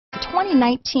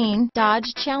2019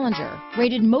 Dodge Challenger.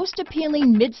 Rated most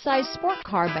appealing midsize sport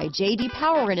car by J.D.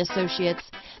 Power and Associates,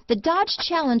 the Dodge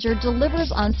Challenger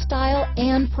delivers on style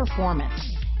and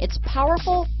performance. It's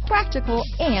powerful, practical,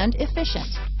 and efficient.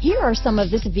 Here are some of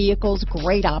this vehicle's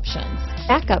great options: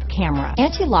 backup camera,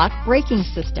 anti-lock braking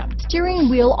system, steering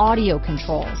wheel audio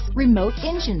controls, remote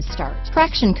engine start,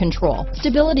 traction control,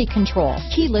 stability control,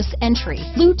 keyless entry,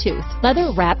 Bluetooth,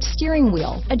 leather-wrapped steering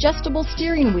wheel, adjustable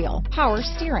steering wheel, power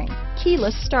steering,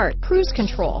 keyless start, cruise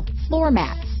control, floor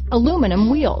mats,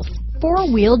 aluminum wheels,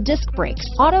 four-wheel disc brakes,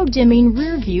 auto-dimming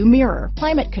rear-view mirror,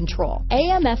 climate control,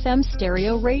 AM/FM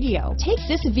stereo radio. Take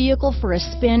this vehicle for a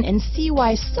spin and see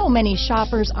why so many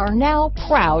shoppers are now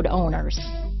proud owners.